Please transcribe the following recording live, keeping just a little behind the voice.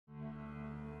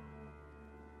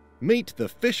Meet the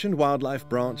Fish and Wildlife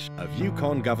branch of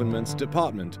Yukon Government's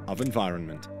Department of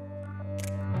Environment.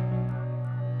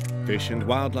 Fish and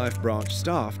Wildlife branch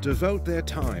staff devote their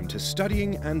time to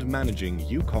studying and managing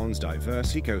Yukon's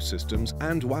diverse ecosystems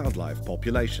and wildlife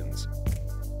populations.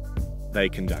 They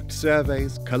conduct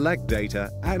surveys, collect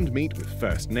data, and meet with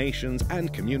First Nations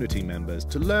and community members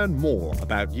to learn more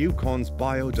about Yukon's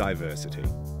biodiversity.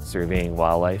 Surveying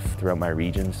wildlife throughout my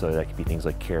region, so that could be things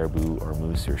like caribou or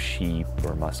moose or sheep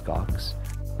or muskox.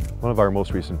 One of our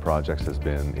most recent projects has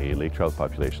been a lake trout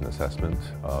population assessment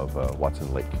of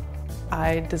Watson Lake.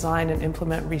 I design and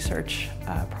implement research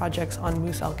projects on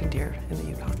moose, elk, and deer in the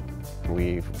Yukon.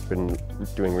 We've been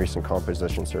doing recent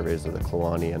composition surveys of the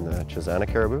Klawani and the Chisana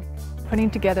caribou. Putting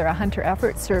together a hunter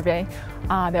effort survey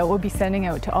that we'll be sending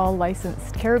out to all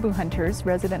licensed caribou hunters,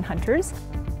 resident hunters.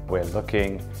 We're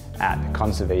looking at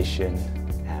conservation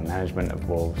and management of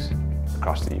wolves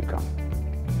across the Yukon.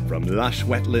 From lush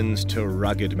wetlands to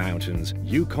rugged mountains,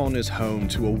 Yukon is home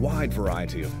to a wide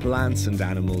variety of plants and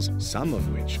animals, some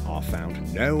of which are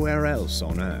found nowhere else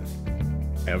on Earth.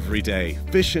 Every day,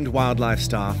 Fish and Wildlife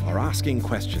staff are asking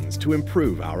questions to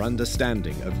improve our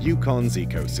understanding of Yukon's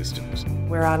ecosystems.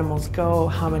 Where animals go,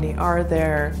 how many are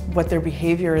there, what their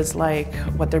behavior is like,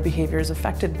 what their behavior is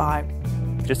affected by.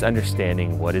 Just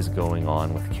understanding what is going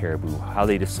on with caribou, how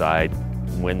they decide,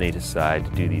 when they decide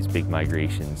to do these big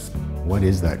migrations. What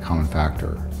is that common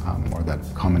factor or that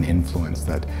common influence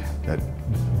that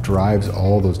drives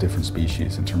all those different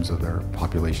species in terms of their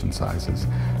population sizes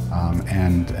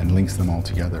and links them all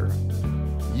together?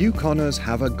 Yukoners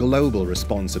have a global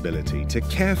responsibility to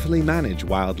carefully manage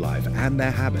wildlife and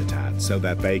their habitat so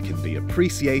that they can be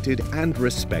appreciated and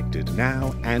respected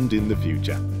now and in the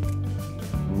future.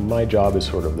 My job is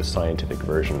sort of the scientific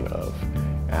version of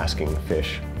asking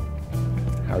fish,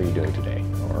 how are you doing today?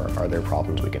 Or are there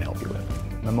problems we can help you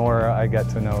with? The more I get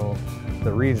to know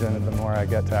the region, the more I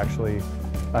get to actually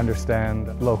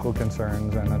understand local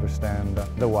concerns and understand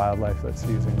the wildlife that's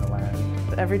using the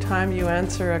land. Every time you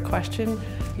answer a question,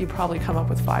 you probably come up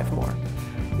with 5 more.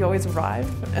 You always arrive,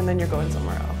 and then you're going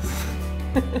somewhere else.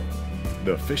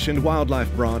 The Fish and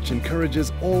Wildlife branch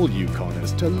encourages all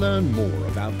Yukoners to learn more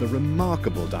about the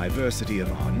remarkable diversity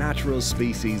of our natural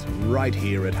species right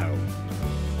here at home.